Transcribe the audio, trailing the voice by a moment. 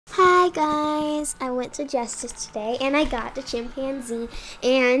guys, I went to Justice today and I got the chimpanzee,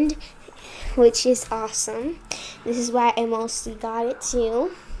 and which is awesome. This is why I mostly got it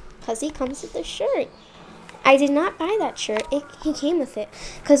too, because he comes with a shirt. I did not buy that shirt. He came with it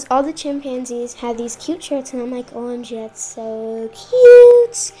because all the chimpanzees have these cute shirts, and I'm like, OMG, that's so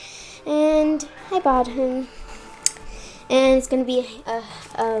cute. And I bought him, and it's gonna be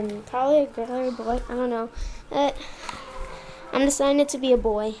probably a girl or a boy. I don't know. I'm deciding it to be a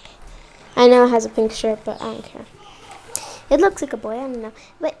boy. I know it has a pink shirt, but I don't care. It looks like a boy. I don't know.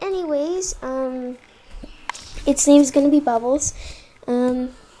 But anyways, its name's gonna be Bubbles.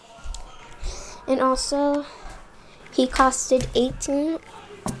 And also, he costed $18.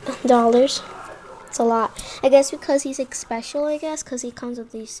 It's a lot. I guess because he's like special. I guess because he comes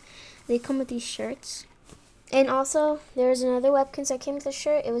with these. They come with these shirts. And also, there's another webkinz that came with the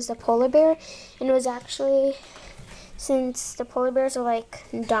shirt. It was the polar bear, and it was actually, since the polar bears are like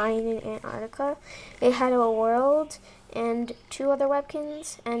dying in Antarctica, it had a world and 2 other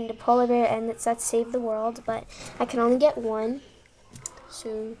webkinz and the polar bear, and it said save the world, but I can only get one.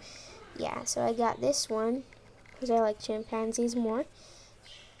 So yeah, so I got this one because I like chimpanzees more.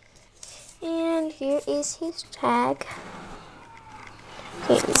 And here is his tag.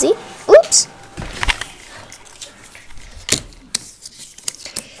 Okay, see? Oops.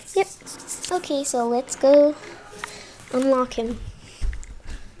 Yep. Okay, so let's go unlock him.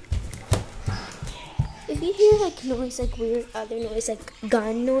 If you hear like noise, like weird other noise, like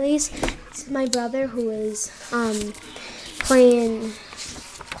gun noise, it's my brother who is playing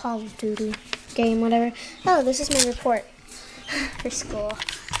Call of Duty game, whatever. Oh, this is my report for school.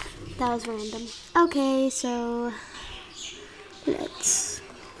 That was random. Okay, so let's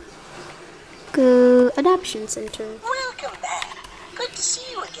go adoption center. Welcome back. Good to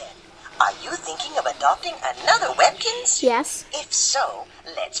see you again. Are you thinking of adopting another webkinz? Yes. If so,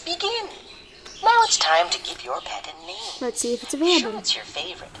 let's begin. Now it's time to give your pet a name. Let's see if it's Show available. it's your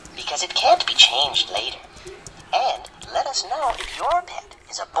favorite, because it can't be changed later. And let us know if your pet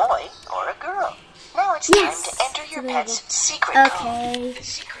is a boy or a girl. Now it's time to enter your pet's secret code. The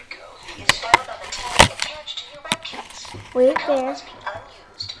secret code is found on the tag attached to your webkinz. Wait The code there. must be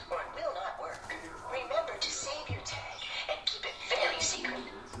unused or it will not work. Remember to save your tag and keep it very secret.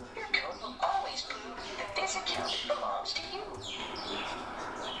 Your code will always prove that this account belongs to you.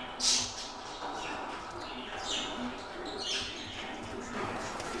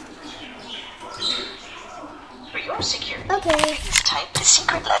 For your security, Okay. please type the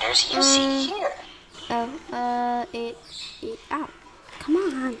secret letters you see here. Ow. Come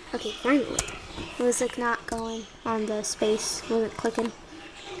on. Okay, finally. It was like not going on the space. It wasn't clicking.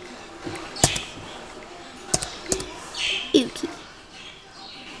 Okay.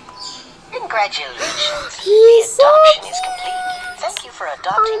 Congratulations. He's so Adoption cute. is complete. Thank you for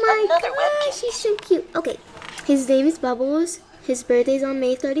adopting Oh my another gosh, webkinz. he's so cute. Okay, his name is Bubbles. His birthday's on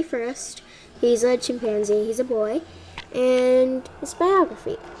May 31st. He's a chimpanzee. He's a boy. And his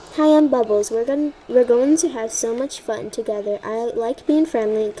biography. Hi, I'm Bubbles. We're going to have so much fun together. I like being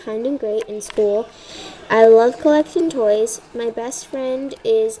friendly, kind, and great in school. I love collecting toys. My best friend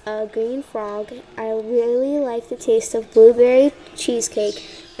is a green frog. I really like the taste of blueberry cheesecake,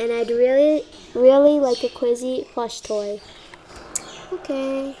 and I'd really like a Quizzy plush toy.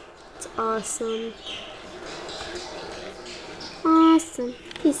 Okay, it's awesome. Awesome.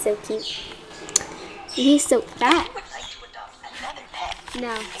 He's so cute. He's so fat. If you would like to adopt another pet,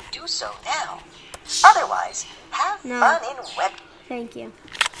 No. you can do so now. Otherwise, have No. fun in web. Thank you.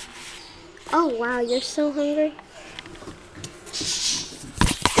 Oh, wow, you're so hungry.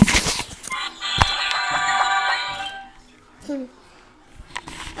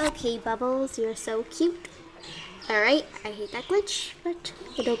 Okay, Bubbles, you're so cute. Alright, I hate that glitch, but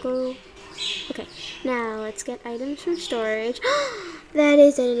it'll go. Okay, now let's get items from storage. That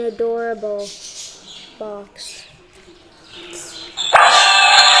is an adorable box.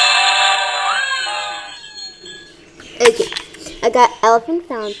 Okay, I got elephant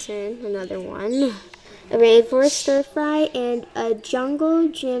fountain, another one, a rainforest stir fry, and a jungle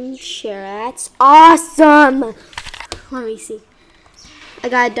gym chair. That's awesome! Let me see. I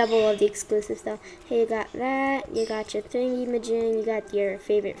got a double of the exclusive stuff. Hey, you got that, you got your thingy-majig, you got your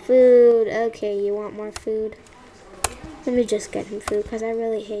favorite food. Okay, you want more food? Let me just get him food, because I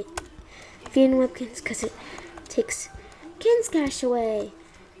really hate feeding webkinz, because it takes kinz cash away.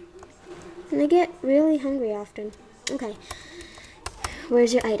 And I get really hungry often. Okay,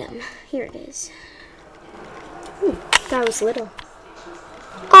 where's your item? Here it is. That was little.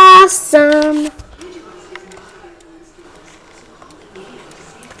 Awesome!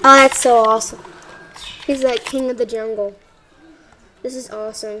 Oh, that's so awesome. He's like king of the jungle. This is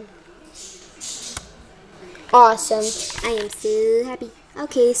awesome. Awesome. I am so happy.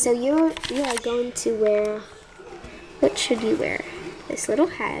 Okay, so you are going to wear, what should you wear? This little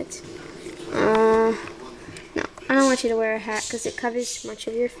hat. No, I don't want you to wear a hat because it covers much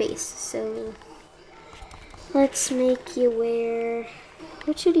of your face. So let's make you wear,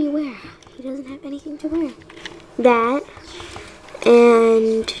 what should you wear? He doesn't have anything to wear. That,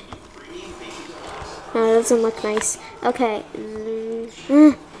 and, no, that doesn't look nice. Okay,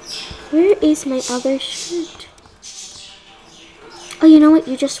 where is my other shirt? Oh, you know what?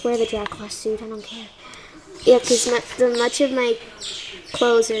 You just wear the drag class suit. I don't care. Yeah, because much of my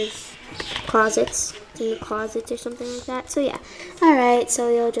clothes are closets. It's in the closets or something like that. So, yeah. Alright, so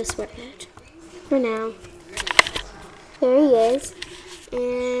you'll just wear that for now. There he is.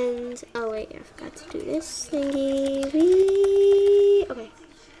 And, oh, wait. I forgot to do this thingy. Okay.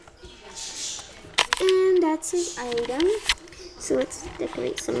 And that's his item. So, let's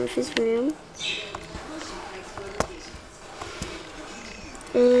decorate some of his room.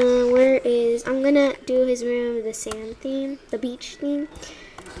 I'm gonna do his room the sand theme, the beach theme.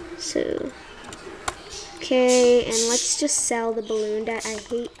 So, okay, and let's just sell the balloon that I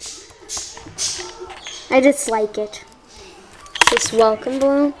hate. I just like it. This welcome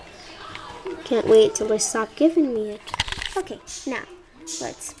balloon. Can't wait till they stop giving me it. Okay, now,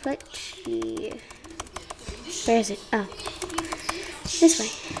 let's put the, where is it? Oh, this way.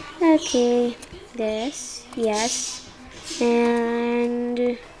 Okay, this, yes.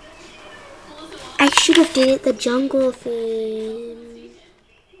 And I should have did it the jungle theme.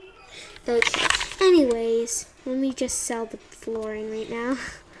 Okay. Anyways, let me just sell the flooring right now.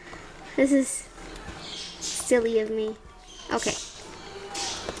 This is silly of me. Okay.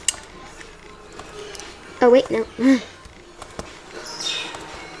 Oh wait, no.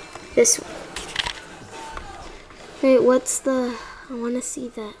 This one. Wait, what's the? I want to see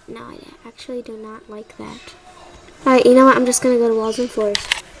that. No, I actually do not like that. Alright, you know what? I'm just going to go to walls and floors.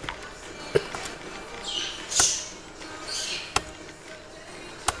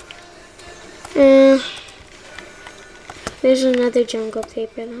 There's another jungle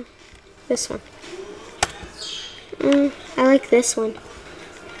paper though. This one. I like this one.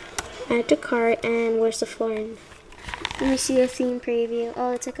 Add to cart, and where's the flooring? Let me see a theme preview.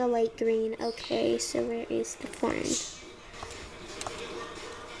 Oh, it's like a light green. Okay, so where is the flooring?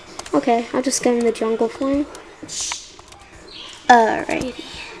 Okay, I'll just get in the jungle flooring. Alrighty.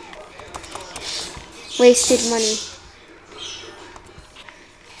 Wasted money.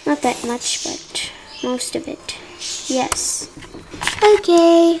 Not that much, but most of it. Yes.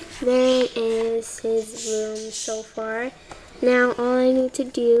 Okay, there is his room so far. Now all I need to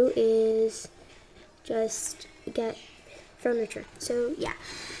do is just get furniture. So yeah.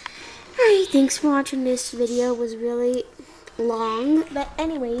 Alright, thanks for watching. This video was really long, but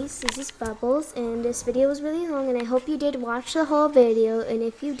anyways, this is Bubbles, and this video was really long, and I hope you did watch the whole video, and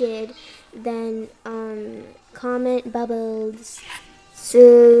if you did, then comment Bubbles.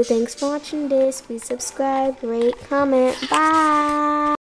 So thanks for watching this. Please subscribe, rate, comment. Bye.